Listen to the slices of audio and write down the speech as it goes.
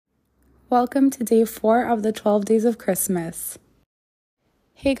Welcome to day 4 of the 12 days of Christmas.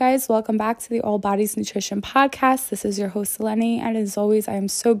 Hey guys, welcome back to the All Bodies Nutrition Podcast. This is your host, Eleni, and as always, I am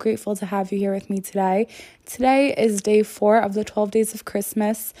so grateful to have you here with me today. Today is day 4 of the 12 days of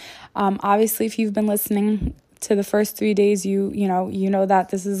Christmas. Obviously, if you've been listening to the first 3 days, you know that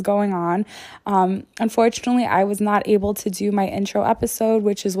this is going on. Unfortunately, I was not able to do my intro episode,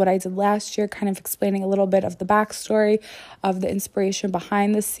 which is what I did last year, kind of explaining a little bit of the backstory of the inspiration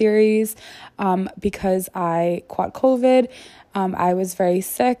behind this series, because I caught COVID. I was very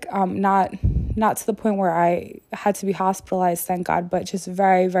sick, not to the point where I had to be hospitalized, thank God, but just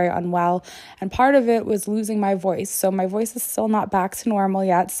very, very unwell. And part of it was losing my voice. So my voice is still not back to normal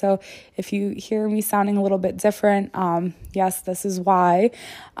yet. So if you hear me sounding a little bit different, yes, this is why.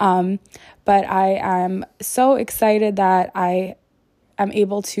 But I am so excited that I am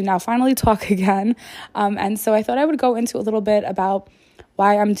able to now finally talk again. And so I thought I would go into a little bit about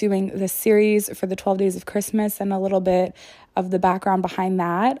why I'm doing this series for the 12 days of Christmas and a little bit of the background behind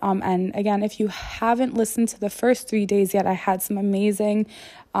that. And again, if you haven't listened to the first 3 days yet, I had some amazing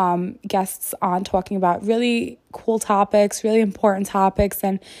guests on talking about really cool topics, really important topics,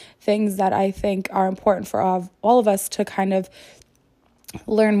 and things that I think are important for all of us to kind of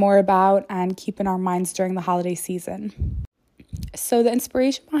learn more about and keep in our minds during the holiday season. So the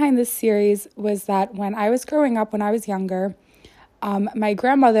inspiration behind this series was that when I was growing up, when I was younger, my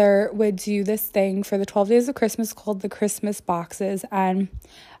grandmother would do this thing for the 12 days of Christmas called the Christmas boxes. And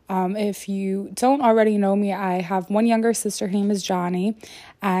if you don't already know me, I have one younger sister. Her name is Johnny.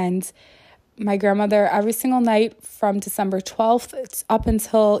 And my grandmother, every single night from December 12th up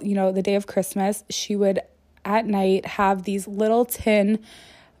until, the day of Christmas, she would at night have these little tin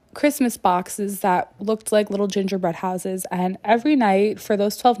Christmas boxes that looked like little gingerbread houses. And every night for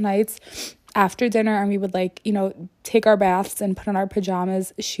those 12 nights, after dinner, and we would take our baths and put on our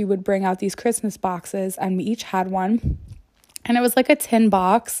pajamas, she would bring out these Christmas boxes, and we each had one. And it was like a tin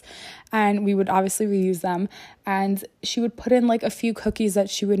box, and we would obviously reuse them. And she would put in a few cookies that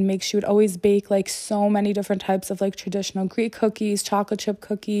she would make. She would always bake so many different types of traditional Greek cookies, chocolate chip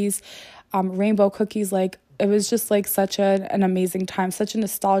cookies, rainbow cookies. It was just such an amazing time, such a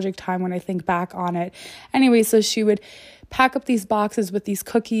nostalgic time when I think back on it. Anyway, so she would pack up these boxes with these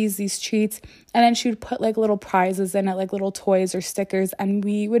cookies, these treats, and then she would put little prizes in it, little toys or stickers, and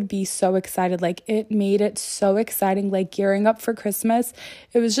we would be so excited. It made it so exciting, gearing up for Christmas.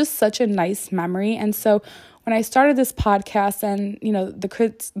 It was just such a nice memory. And so when I started this podcast and,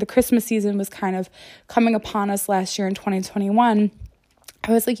 the Christmas season was kind of coming upon us last year in 2021,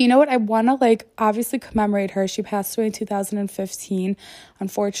 I was you know what, I want to obviously commemorate her. She passed away in 2015,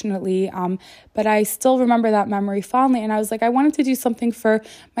 unfortunately, but I still remember that memory fondly, and I was I wanted to do something for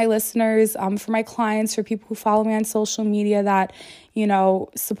my listeners, for my clients, for people who follow me on social media that,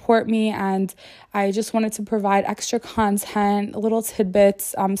 support me, and I just wanted to provide extra content, little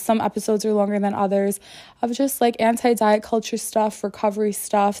tidbits. Some episodes are longer than others, of just anti-diet culture stuff, recovery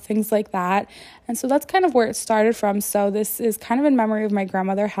stuff, things like that. And so that's kind of where it started from. So this is kind of in memory of my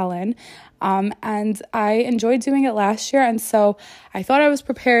grandmother, Helen. And I enjoyed doing it last year. And so I thought I was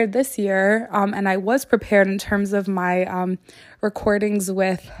prepared this year. And I was prepared in terms of my recordings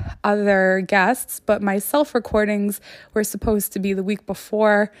with other guests, but my self-recordings were supposed to be the week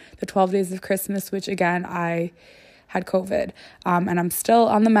before the 12 days of Christmas, which again, I had COVID, and I'm still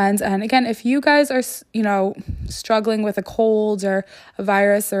on the mend. And again, if you guys are, struggling with a cold or a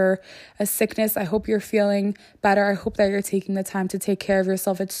virus or a sickness, I hope you're feeling better. I hope that you're taking the time to take care of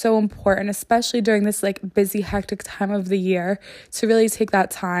yourself. It's so important, especially during this busy, hectic time of the year, to really take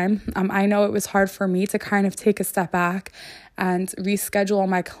that time. I know it was hard for me to kind of take a step back and reschedule all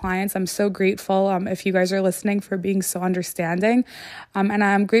my clients. I'm so grateful, if you guys are listening, for being so understanding. And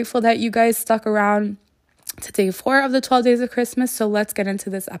I'm grateful that you guys stuck around to day 4 of the 12 days of Christmas. So let's get into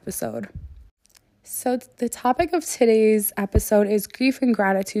this episode. So the topic of today's episode is grief and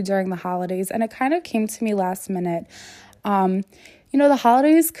gratitude during the holidays. And it kind of came to me last minute. The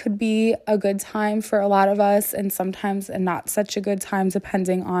holidays could be a good time for a lot of us, and sometimes not such a good time,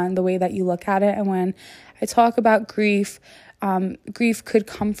 depending on the way that you look at it. And when I talk about grief, grief could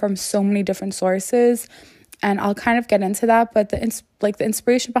come from so many different sources. And I'll kind of get into that, but the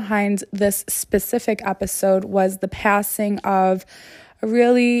inspiration behind this specific episode was the passing of a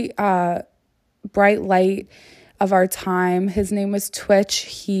really bright light of our time. His name was Twitch.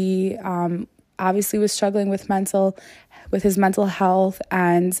 He obviously was struggling with his mental health,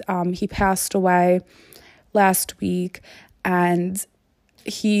 and he passed away last week. And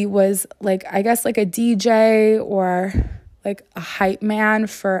he was a DJ or a hype man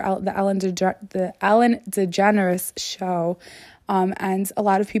for the Ellen DeGeneres show. And a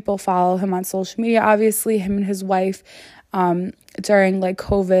lot of people follow him on social media, obviously, him and his wife. During like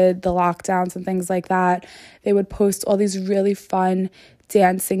COVID, the lockdowns and things like that, they would post all these really fun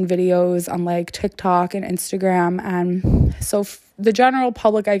dancing videos on like TikTok and Instagram. And so the general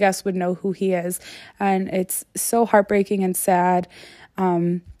public, I guess, would know who he is. And it's so heartbreaking and sad.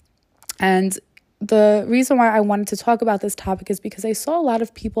 And the reason why I wanted to talk about this topic is because I saw a lot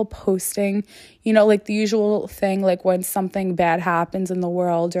of people posting, like the usual thing, like when something bad happens in the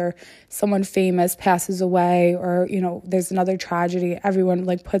world or someone famous passes away or, there's another tragedy, everyone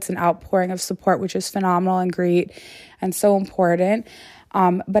like puts an outpouring of support, which is phenomenal and great and so important.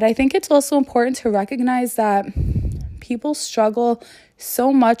 But I think it's also important to recognize that people struggle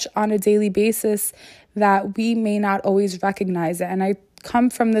so much on a daily basis that we may not always recognize it. And I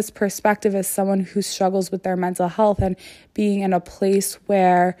come from this perspective as someone who struggles with their mental health and being in a place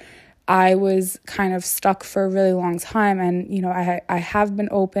where I was kind of stuck for a really long time. And, I have been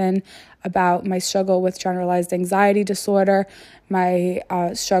open about my struggle with generalized anxiety disorder, my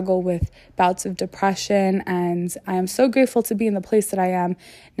struggle with bouts of depression. And I am so grateful to be in the place that I am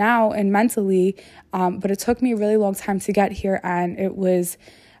now and mentally. But it took me a really long time to get here. And it was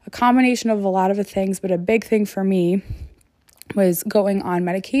a combination of a lot of things, but a big thing for me was going on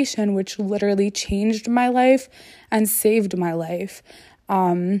medication, which literally changed my life and saved my life.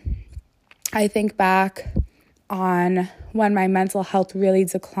 I think back on when my mental health really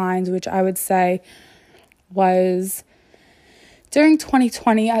declined, which I would say was during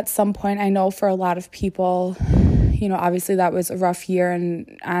 2020 at some point. I know for a lot of people, obviously that was a rough year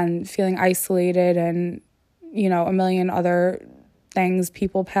and feeling isolated and, a million other things,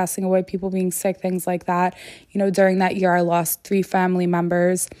 people passing away, people being sick, things like that. During that year, I lost 3 family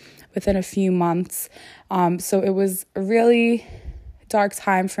members within a few months. So it was a really dark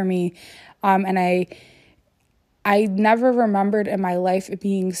time for me. And I never remembered in my life it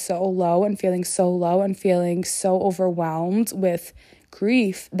being so low and feeling so overwhelmed with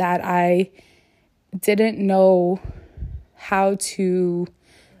grief that I didn't know how to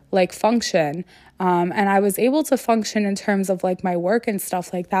function. And I was able to function in terms of my work and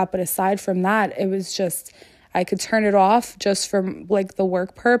stuff like that. But aside from that, it was just, I could turn it off just from the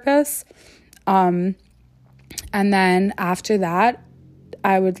work purpose. And then after that,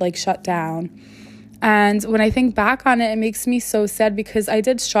 I would shut down. And when I think back on it, it makes me so sad because I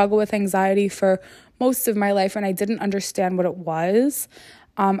did struggle with anxiety for most of my life and I didn't understand what it was.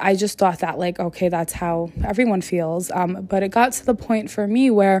 I just thought that okay, that's how everyone feels. But it got to the point for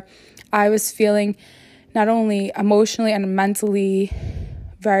me where I was feeling not only emotionally and mentally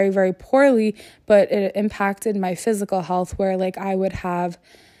very, very poorly, but it impacted my physical health where I would have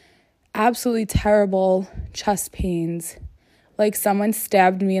absolutely terrible chest pains. Someone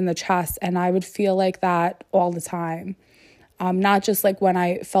stabbed me in the chest and I would feel like that all the time. Not just when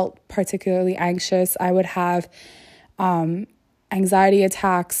I felt particularly anxious, I would have anxiety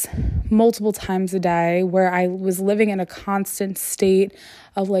attacks multiple times a day where I was living in a constant state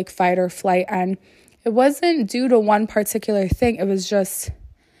of fight or flight. And it wasn't due to one particular thing. It was just,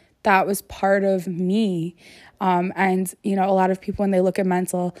 that was part of me. And, a lot of people, when they look at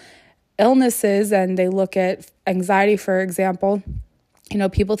mental illnesses and they look at anxiety, for example,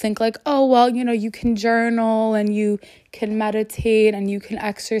 people think oh, well, you can journal and you can meditate and you can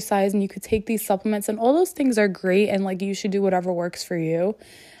exercise and you could take these supplements and all those things are great and you should do whatever works for you.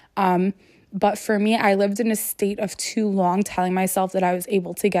 But for me, I lived in a state of too long telling myself that I was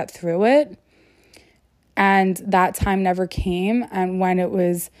able to get through it. And that time never came. And when it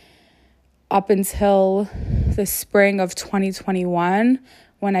was up until the spring of 2021,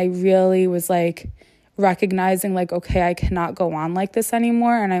 when I really was recognizing okay, I cannot go on like this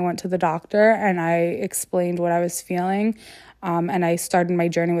anymore. And I went to the doctor and I explained what I was feeling. And I started my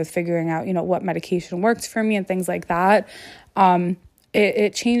journey with figuring out, what medication works for me and things like that.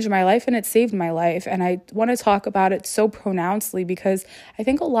 It changed my life and it saved my life. And I want to talk about it so pronouncedly because I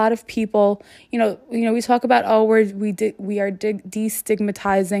think a lot of people, we talk about, we are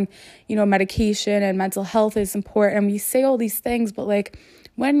destigmatizing, medication and mental health is important. And we say all these things, but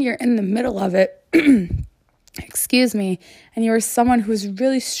when you're in the middle of it, excuse me, and you're someone who's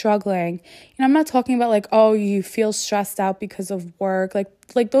really struggling, I'm not talking about you feel stressed out because of work.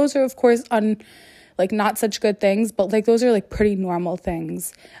 Those are of course not such good things, but those are pretty normal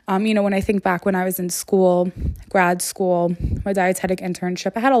things. When I think back when I was in school, grad school, my dietetic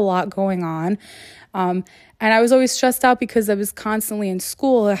internship, I had a lot going on. And I was always stressed out because I was constantly in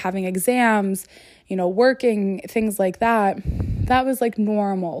school, having exams, working, things like that. That was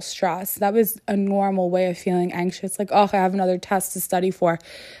normal stress. That was a normal way of feeling anxious. I have another test to study for.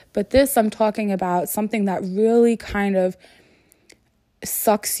 But this, I'm talking about something that really kind of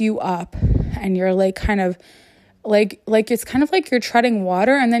sucks you up, and you're like kind of like it's kind of like you're treading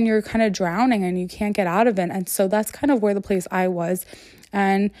water and then you're kind of drowning and you can't get out of it. And so that's kind of where the place I was.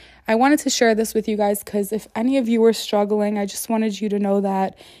 And I wanted to share this with you guys because if any of you were struggling, I just wanted you to know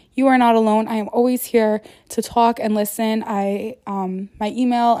that you are not alone. I am always here to talk and listen. My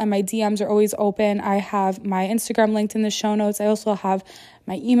email and my DMs are always open. I have my Instagram linked in the show notes. I also have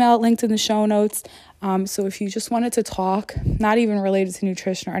my email linked in the show notes. So if you just wanted to talk, not even related to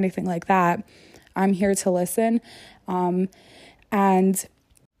nutrition or anything like that, I'm here to listen. And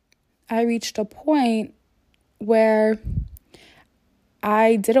I reached a point where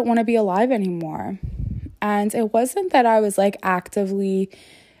I didn't want to be alive anymore. And it wasn't that I was like actively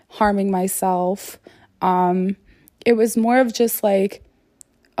harming myself. It was more of just like,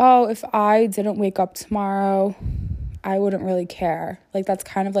 oh, if I didn't wake up tomorrow, I wouldn't really care. Like, that's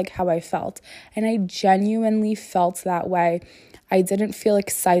kind of like how I felt. And I genuinely felt that way. I didn't feel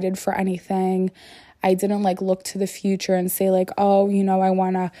excited for anything. I didn't like look to the future and say like, oh, I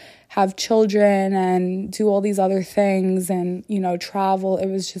want to have children and do all these other things and, travel. It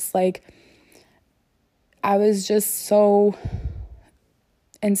was just like, I was just so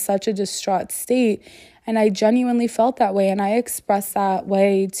in such a distraught state. And I genuinely felt that way. And I expressed that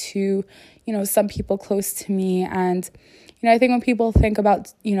way to, some people close to me. And, I think when people think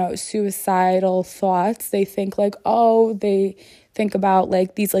about, suicidal thoughts, they think like, oh, they think about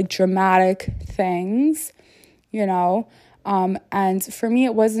like these like dramatic things, and for me,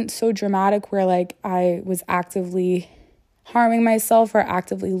 it wasn't so dramatic where like I was actively harming myself or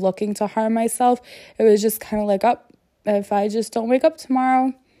actively looking to harm myself. It was just kind of like, if I just don't wake up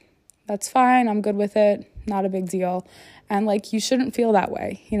tomorrow, that's fine. I'm good with it. Not a big deal. And like, you shouldn't feel that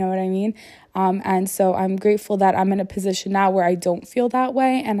way. You know what I mean? And so I'm grateful that I'm in a position now where I don't feel that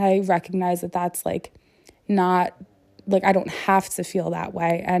way. And I recognize that that's like not like, I don't have to feel that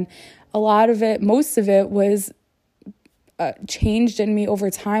way. And a lot of it, most of it was changed in me over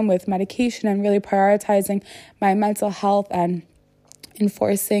time with medication and really prioritizing my mental health and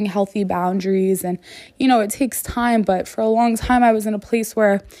enforcing healthy boundaries. And, it takes time, but for a long time I was in a place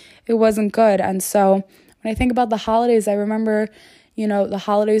where it wasn't good. And so when I think about the holidays, I remember, the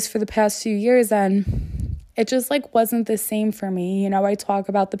holidays for the past few years, and it just like wasn't the same for me. I talk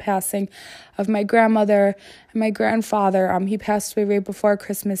about the passing of my grandmother and my grandfather. He passed away right before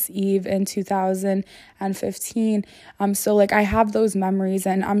Christmas Eve in 2015. So like I have those memories,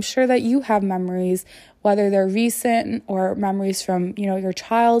 and I'm sure that you have memories, whether they're recent or memories from, your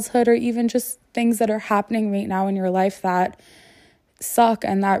childhood, or even just things that are happening right now in your life that suck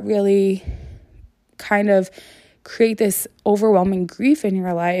and that really kind of create this overwhelming grief in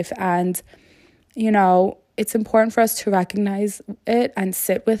your life. And, it's important for us to recognize it and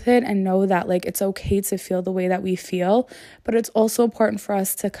sit with it and know that like it's okay to feel the way that we feel, but it's also important for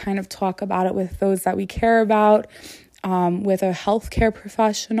us to kind of talk about it with those that we care about, with a healthcare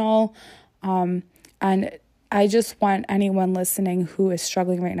professional. And I just want anyone listening who is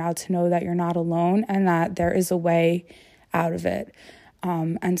struggling right now to know that you're not alone and that there is a way out of it.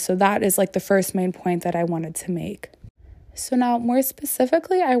 And so that is like the first main point that I wanted to make. So now more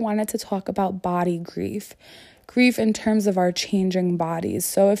specifically, I wanted to talk about body grief in terms of our changing bodies.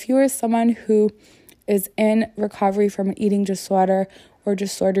 So if you are someone who is in recovery from an eating disorder or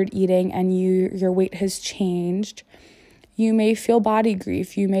disordered eating and your weight has changed, you may feel body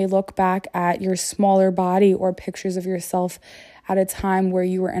grief. You may look back at your smaller body or pictures of yourself at a time where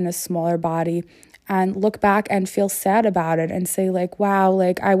you were in a smaller body and look back and feel sad about it and say like, wow,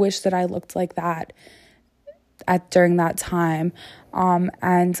 like I wish that I looked like that during that time.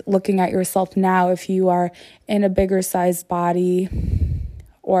 And looking at yourself now, if you are in a bigger sized body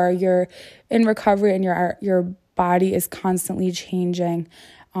or you're in recovery and your body is constantly changing,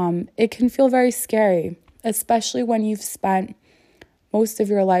 it can feel very scary, especially when you've spent most of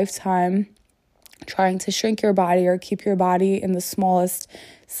your lifetime trying to shrink your body or keep your body in the smallest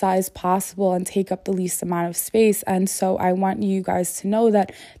size possible and take up the least amount of space. And so I want you guys to know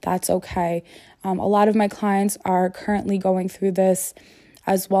that that's okay. A lot of my clients are currently going through this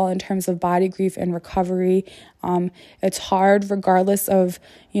as well in terms of body grief and recovery. It's hard regardless of,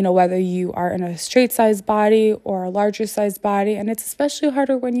 whether you are in a straight size body or a larger size body. And it's especially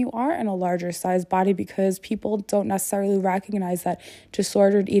harder when you are in a larger size body because people don't necessarily recognize that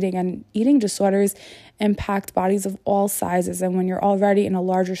disordered eating and eating disorders impact bodies of all sizes. And when you're already in a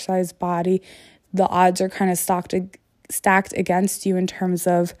larger size body, the odds are kind of stacked against you in terms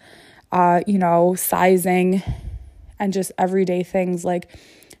of, sizing and just everyday things like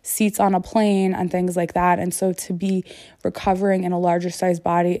seats on a plane and things like that. And so to be recovering in a larger size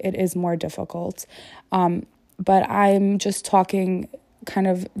body, it is more difficult. But I'm just talking kind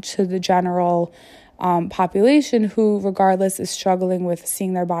of to the general population who regardless is struggling with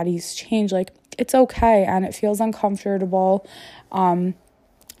seeing their bodies change. Like, it's okay and it feels uncomfortable. And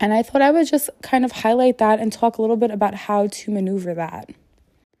I thought I would just kind of highlight that and talk a little bit about how to maneuver that.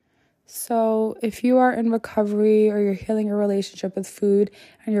 So if you are in recovery or you're healing your relationship with food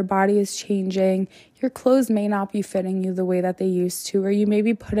and your body is changing, your clothes may not be fitting you the way that they used to, or you may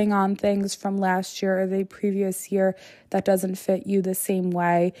be putting on things from last year or the previous year that doesn't fit you the same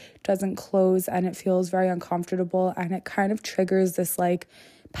way, doesn't close, and it feels very uncomfortable, and it kind of triggers this like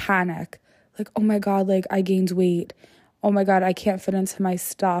panic. Like, oh my God, like I gained weight. Oh my God, I can't fit into my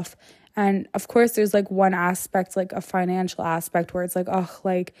stuff. And of course there's like one aspect, like a financial aspect where it's like, oh,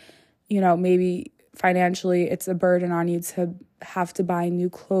 like, maybe financially it's a burden on you to have to buy new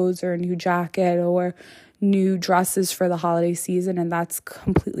clothes or a new jacket or new dresses for the holiday season, and that's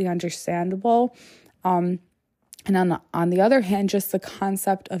completely understandable. And on the other hand, just the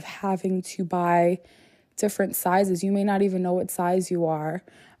concept of having to buy different sizes. You may not even know what size you are,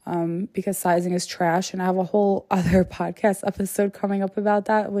 because sizing is trash. And I have a whole other podcast episode coming up about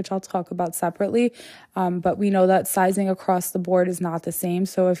that, which I'll talk about separately. But we know that sizing across the board is not the same.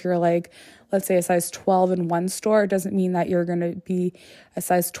 So if you're like, let's say a size 12 in one store, it doesn't mean that you're going to be a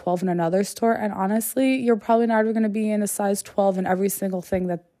size 12 in another store. And honestly, you're probably not even going to be in a size 12 in every single thing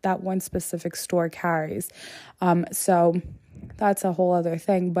that one specific store carries. So that's a whole other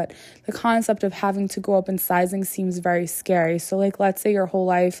thing. But the concept of having to go up in sizing seems very scary. So like, let's say your whole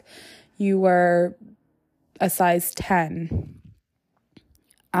life you were a size 10.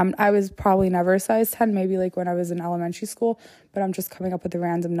 I was probably never a size 10, maybe like when I was in elementary school, but I'm just coming up with a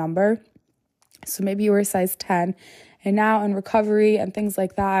random number. So maybe you were a size 10, and now in recovery and things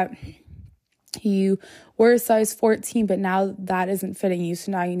like that, you were a size 14, but now that isn't fitting you.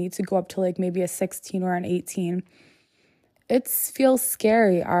 So now you need to go up to like maybe a 16 or an 18. It feels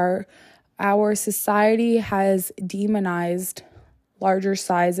scary. Our society has demonized larger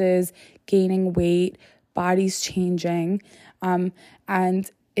sizes, gaining weight, bodies changing,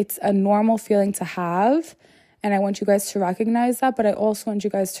 and it's a normal feeling to have. And I want you guys to recognize that, but I also want you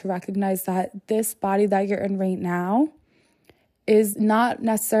guys to recognize that this body that you're in right now is not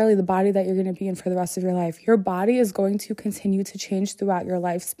necessarily the body that you're going to be in for the rest of your life. Your body is going to continue to change throughout your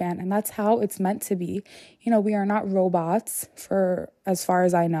lifespan, and that's how it's meant to be. We are not robots, for as far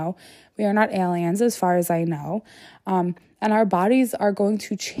as I know. We are not aliens, as far as I know. And our bodies are going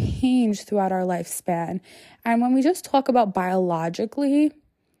to change throughout our lifespan. And when we just talk about biologically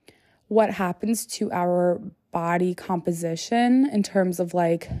what happens to our body composition in terms of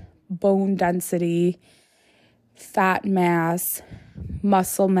like bone density, fat mass,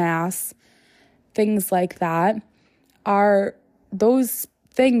 muscle mass, things like that, those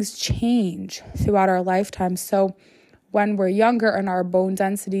things change throughout our lifetime. So when we're younger and our bone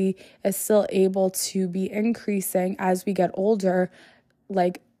density is still able to be increasing as we get older,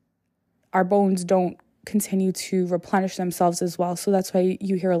 like our bones don't continue to replenish themselves as well. So that's why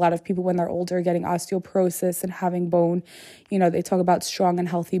you hear a lot of people when they're older getting osteoporosis and having bone, they talk about strong and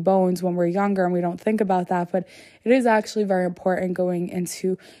healthy bones when we're younger, and we don't think about that. But it is actually very important going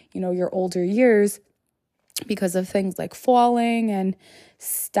into, your older years because of things like falling and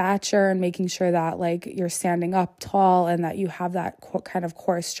stature and making sure that like you're standing up tall and that you have that kind of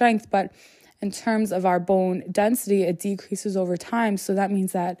core strength. But in terms of our bone density, it decreases over time. So that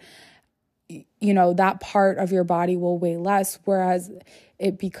means that that part of your body will weigh less, whereas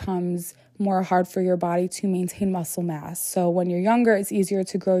it becomes more hard for your body to maintain muscle mass. So when you're younger, it's easier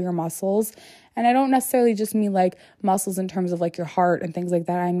to grow your muscles. And I don't necessarily just mean like muscles in terms of like your heart and things like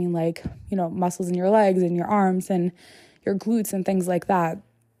that. I mean like, muscles in your legs and your arms and your glutes and things like that.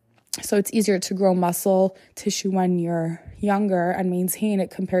 So it's easier to grow muscle tissue when you're younger and maintain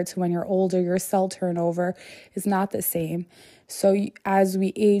it compared to when you're older. Your cell turnover is not the same. So as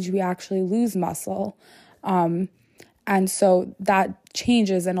we age, we actually lose muscle. And so that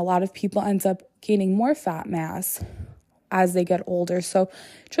changes, and a lot of people end up gaining more fat mass as they get older. So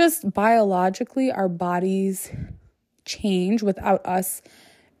just biologically, our bodies change without us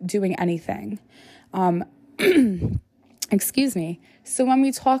doing anything. Excuse me. So when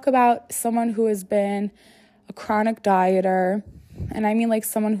we talk about someone who has been a chronic dieter, and I mean like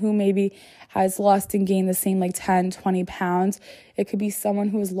someone who maybe has lost and gained the same like 10, 20 pounds. It could be someone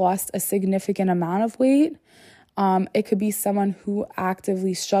who has lost a significant amount of weight. It could be someone who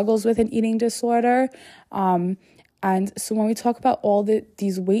actively struggles with an eating disorder. And so when we talk about all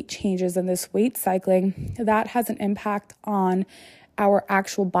these weight changes and this weight cycling, that has an impact on our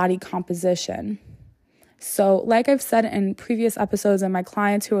actual body composition. So like I've said in previous episodes, and my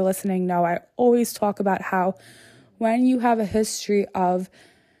clients who are listening know, I always talk about how when you have a history of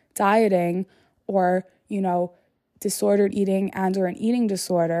dieting or, disordered eating and or an eating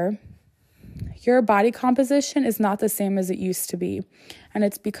disorder, your body composition is not the same as it used to be. And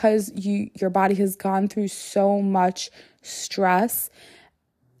it's because your body has gone through so much stress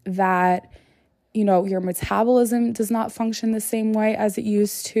that, your metabolism does not function the same way as it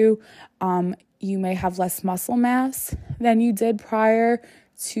used to. You may have less muscle mass than you did prior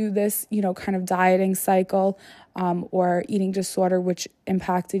to this, kind of dieting cycle or eating disorder, which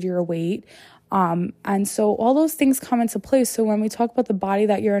impacted your weight. And so all those things come into play. So when we talk about the body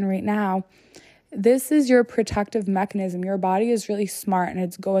that you're in right now, this is your protective mechanism. Your body is really smart and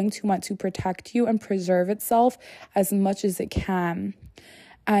it's going to want to protect you and preserve itself as much as it can.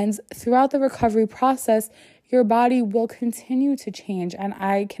 And throughout the recovery process, your body will continue to change. And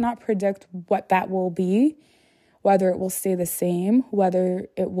I cannot predict what that will be, whether it will stay the same, whether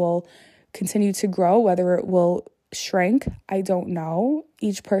it will continue to grow, whether it will shrink. I don't know.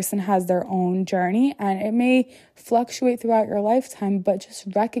 Each person has their own journey and it may fluctuate throughout your lifetime, but just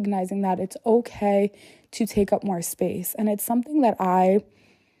recognizing that it's okay to take up more space. And it's something that I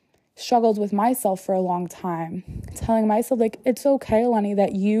struggled with myself for a long time, telling myself, it's okay, Lenny,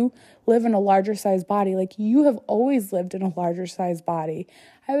 that you live in a larger size body. You have always lived in a larger size body.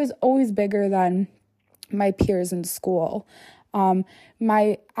 I was always bigger than my peers in school.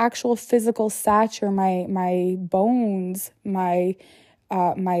 My actual physical stature, my bones, the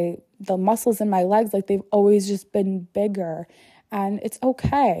muscles in my legs, they've always just been bigger, and it's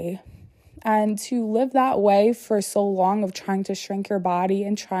okay. And to live that way for so long of trying to shrink your body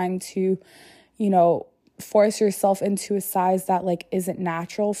and trying to, force yourself into a size that isn't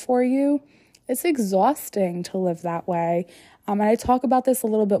natural for you, it's exhausting to live that way. And I talk about this a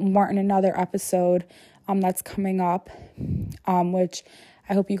little bit more in another episode that's coming up, which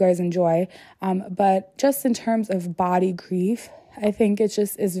I hope you guys enjoy. But just in terms of body grief, I think it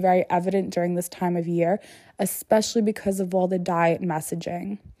just is very evident during this time of year, especially because of all the diet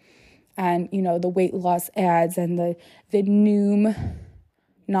messaging and, the weight loss ads and the Noom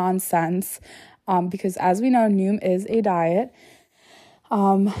nonsense. Because as we know, Noom is a diet.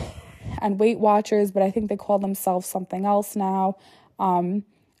 And Weight Watchers, but I think they call themselves something else now.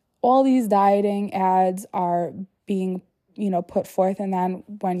 All these dieting ads are being, put forth. And then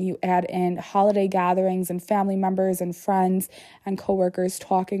when you add in holiday gatherings and family members and friends and coworkers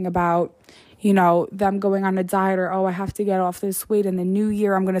talking about, them going on a diet or, I have to get off this weight in the new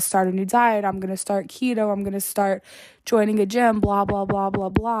year. I'm going to start a new diet. I'm going to start keto. I'm going to start joining a gym, blah, blah, blah, blah,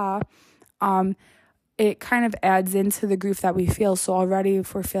 blah. It kind of adds into the grief that we feel. So already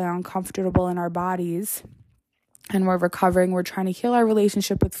if we're feeling uncomfortable in our bodies, and we're recovering, we're trying to heal our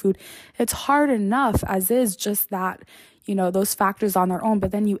relationship with food, it's hard enough as is just that, those factors on their own.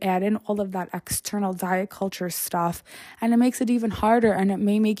 But then you add in all of that external diet culture stuff and it makes it even harder, and it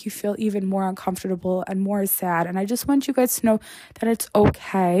may make you feel even more uncomfortable and more sad. And I just want you guys to know that it's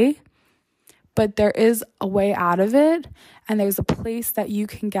okay, but there is a way out of it, and there's a place that you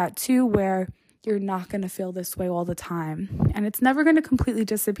can get to where you're not going to feel this way all the time. And it's never going to completely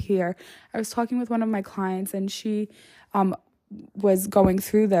disappear. I was talking with one of my clients and she was going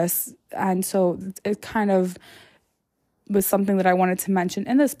through this. And so it kind of was something that I wanted to mention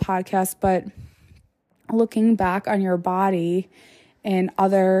in this podcast. But looking back on your body in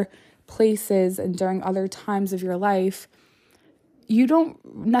other places and during other times of your life, you don't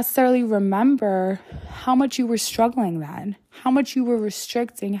necessarily remember how much you were struggling then, how much you were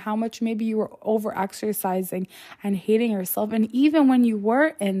restricting, how much maybe you were over-exercising and hating yourself. And even when you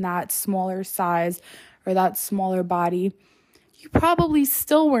were in that smaller size or that smaller body, you probably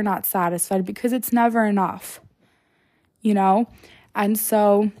still were not satisfied because it's never enough, And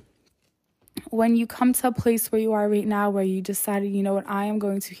so when you come to a place where you are right now, where you decided, I am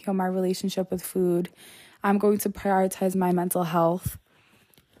going to heal my relationship with food, I'm going to prioritize my mental health,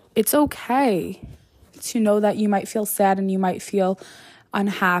 it's okay to know that you might feel sad and you might feel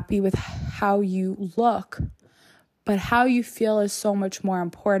unhappy with how you look, but how you feel is so much more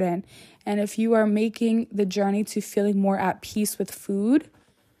important. And if you are making the journey to feeling more at peace with food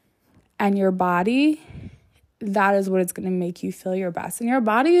and your body, that is what it's going to make you feel your best. And your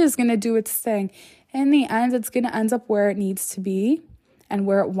body is going to do its thing. In the end, it's going to end up where it needs to be and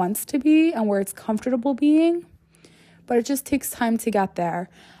where it wants to be and where it's comfortable being. But it just takes time to get there.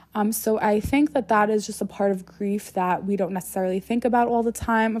 So I think that is just a part of grief that we don't necessarily think about all the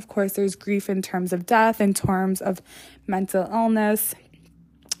time. Of course, there's grief in terms of death, in terms of mental illness,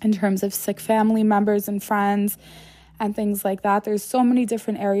 in terms of sick family members and friends and things like that. There's so many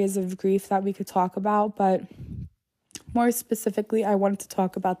different areas of grief that we could talk about. But more specifically, I wanted to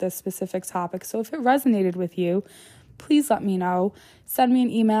talk about this specific topic. So if it resonated with you, please let me know. Send me an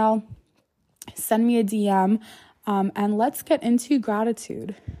email, send me a DM, and let's get into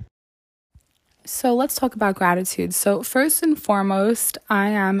gratitude. So let's talk about gratitude. So first and foremost, I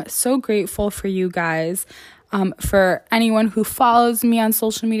am so grateful for you guys, for anyone who follows me on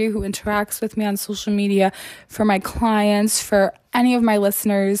social media, who interacts with me on social media, for my clients, for any of my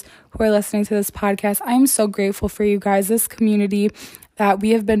listeners who are listening to this podcast. I am so grateful for you guys. This community that we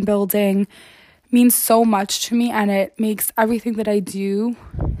have been building means so much to me, and it makes everything that I do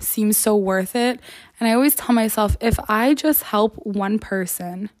seem so worth it. And I always tell myself, if I just help one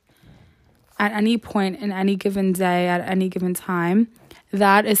person at any point in any given day, at any given time,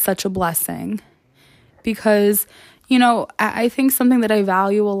 that is such a blessing. Because, I think something that I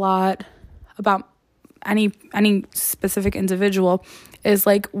value a lot about any specific individual is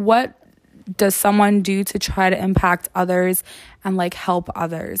like, what does someone do to try to impact others and like help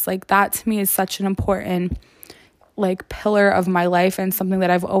others? Like, that to me is such an important like pillar of my life, and something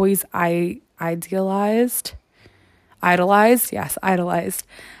that I've always idolized.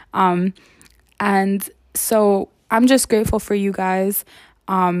 And so I'm just grateful for you guys.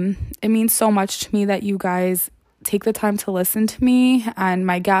 It means so much to me that you guys take the time to listen to me and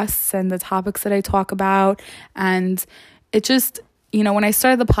my guests and the topics that I talk about. And it just, when I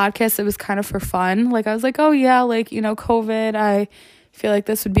started the podcast, it was kind of for fun. Like, I was like, oh yeah, like, COVID, I feel like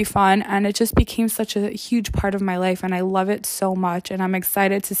this would be fun. And it just became such a huge part of my life, and I love it so much. And I'm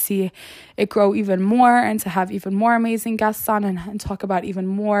excited to see it grow even more, and to have even more amazing guests on, and talk about even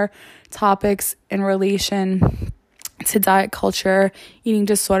more topics in relation to diet culture, eating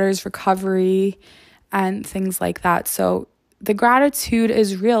disorders, recovery, and things like that. So the gratitude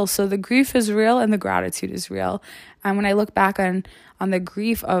is real. So the grief is real and the gratitude is real. And when I look back on the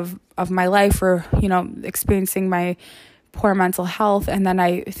grief of my life, or, experiencing my poor mental health, and then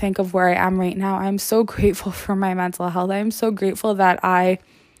I think of where I am right now, I'm so grateful for my mental health. I'm so grateful that I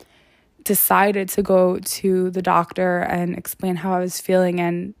decided to go to the doctor and explain how I was feeling,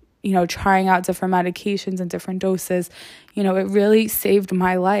 and trying out different medications and different doses. It really saved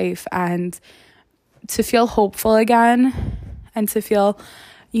my life. And to feel hopeful again, and to feel,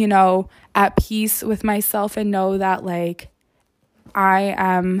 at peace with myself, and know that like I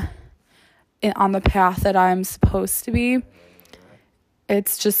am on the path that I'm supposed to be,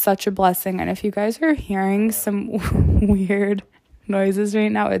 it's just such a blessing. And if you guys are hearing some weird noises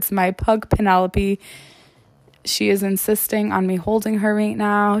right now, it's my pug Penelope. She is insisting on me holding her right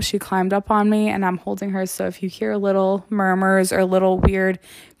now. She climbed up on me and I'm holding her. So if you hear little murmurs or little weird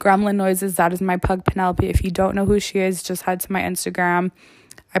gremlin noises, that is my pug Penelope. If you don't know who she is, just head to my Instagram.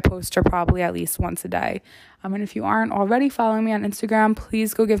 I post her probably at least once a day. And if you aren't already following me on Instagram,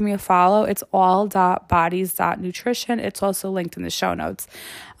 please go give me a follow. It's all.bodies.nutrition. It's also linked in the show notes.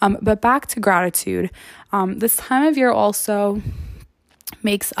 But back to gratitude. This time of year also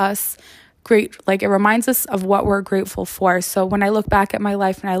makes us great, like it reminds us of what we're grateful for. So when I look back at my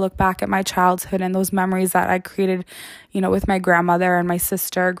life, and I look back at my childhood and those memories that I created, with my grandmother and my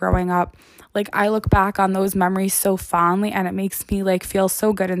sister growing up, like I look back on those memories so fondly, and it makes me like feel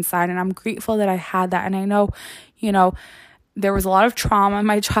so good inside. And I'm grateful that I had that. And I know, there was a lot of trauma in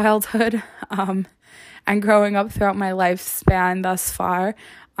my childhood, and growing up throughout my lifespan thus far.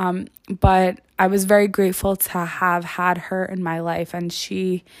 But I was very grateful to have had her in my life, and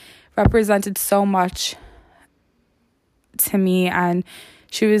she represented so much to me, and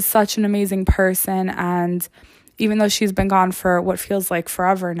she was such an amazing person. And even though she's been gone for what feels like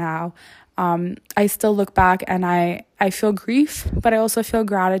forever now, I still look back and I feel grief, but I also feel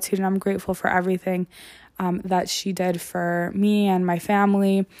gratitude, and I'm grateful for everything that she did for me and my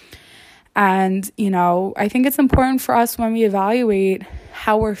family. And, I think it's important for us, when we evaluate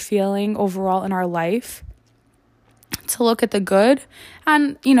how we're feeling overall in our life, to look at the good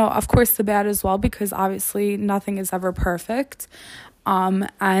and, of course the bad as well, because obviously nothing is ever perfect.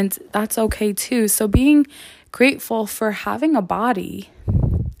 And that's okay too. So being grateful for having a body,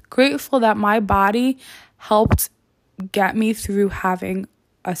 grateful that my body helped get me through having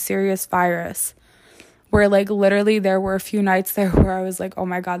a serious virus, where like literally there were a few nights there where I was like, oh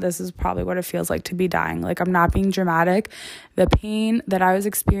my God, this is probably what it feels like to be dying. Like, I'm not being dramatic. The pain that I was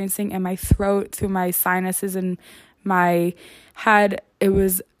experiencing in my throat, through my sinuses and my head, it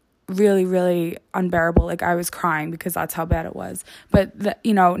was really, really unbearable. Like, I was crying because that's how bad it was. But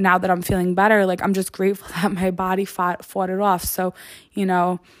now that I'm feeling better, like, I'm just grateful that my body fought it off. So,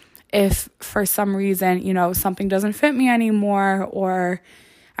 if for some reason, something doesn't fit me anymore, or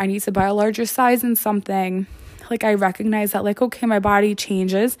I need to buy a larger size in something, like I recognize that like, okay, my body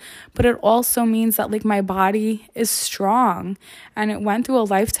changes, but it also means that like my body is strong, and it went through a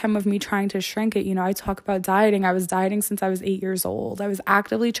lifetime of me trying to shrink it. I talk about dieting. I was dieting since I was 8 years old. I was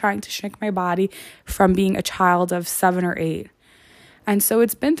actively trying to shrink my body from being a child of 7 or 8. And so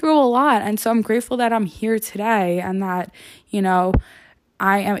it's been through a lot. And so I'm grateful that I'm here today and that,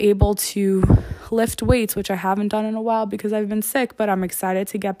 I am able to lift weights, which I haven't done in a while because I've been sick, but I'm excited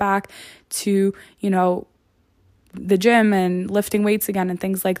to get back to, the gym and lifting weights again and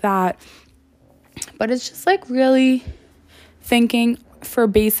things like that. But it's just like really thinking for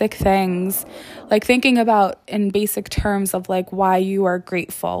basic things, like thinking about in basic terms of like why you are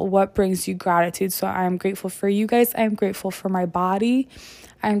grateful, what brings you gratitude. So I'm grateful for you guys. I'm grateful for my body.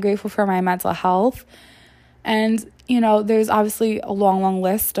 I'm grateful for my mental health. And, there's obviously a long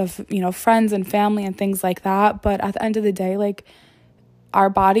list of, friends and family and things like that. But at the end of the day, like our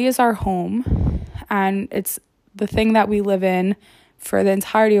body is our home and it's the thing that we live in for the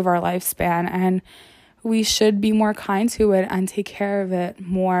entirety of our lifespan. And we should be more kind to it and take care of it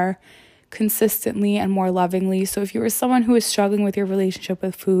more consistently and more lovingly. So if you are someone who is struggling with your relationship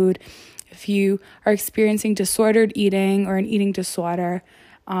with food, if you are experiencing disordered eating or an eating disorder,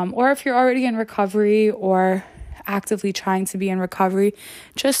 or if you're already in recovery or actively trying to be in recovery,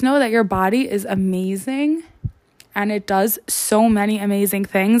 just know that your body is amazing and it does so many amazing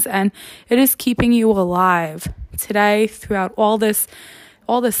things, and it is keeping you alive today throughout all this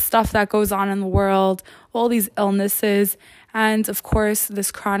stuff that goes on in the world, all these illnesses, and of course,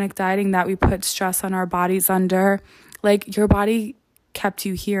 this chronic dieting that we put stress on our bodies under. Like your body kept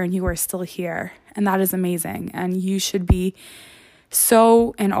you here and you are still here, and that is amazing. And you should be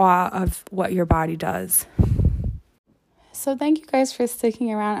so in awe of what your body does. So thank you guys for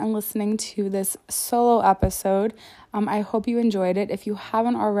sticking around and listening to this solo episode. I hope you enjoyed it. If you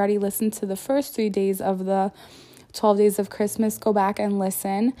haven't already listened to the first 3 days of the 12 Days of Christmas, go back and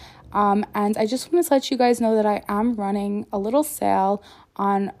listen. And I just want to let you guys know that I am running a little sale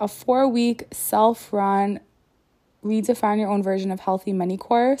on a 4-week self-run Redefine Your Own Version of Healthy mini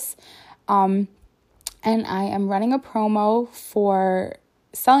course. And I am running a promo for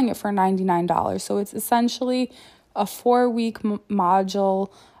selling it for $99. So it's essentially a 4-week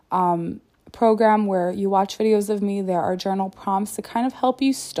module program where you watch videos of me. There are journal prompts to kind of help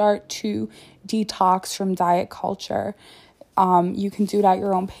you start to detox from diet culture. You can do it at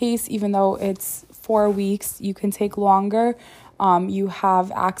your own pace. Even though it's 4 weeks, you can take longer. You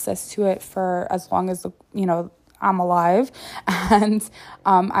have access to it for as long as I'm alive. And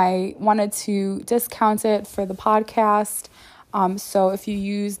I wanted to discount it for the podcast. So if you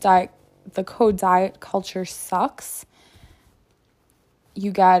use the code Diet Culture Sucks,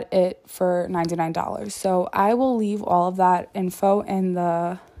 you get it for $99. So I will leave all of that info in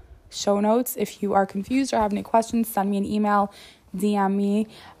the show notes. If you are confused or have any questions, send me an email, DM me.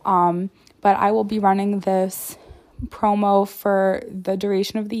 But I will be running this promo for the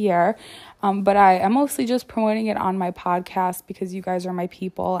duration of the year. But I am mostly just promoting it on my podcast because you guys are my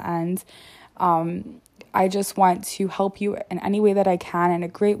people, and I just want to help you in any way that I can, and a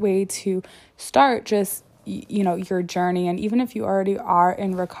great way to start just your journey. And even if you already are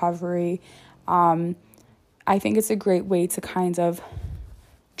in recovery, I think it's a great way to kind of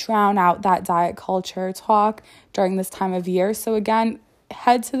drown out that diet culture talk during this time of year. So again,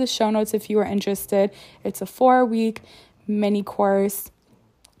 head to the show notes if you are interested. It's a 4-week mini course.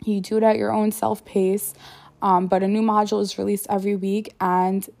 You do it at your own self-pace, but a new module is released every week,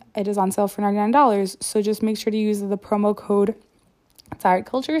 and it is on sale for $99. So just make sure to use the promo code Diet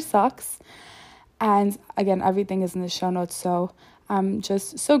Culture Sucks. And again, everything is in the show notes. So I'm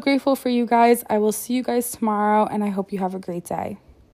just so grateful for you guys. I will see you guys tomorrow, and I hope you have a great day.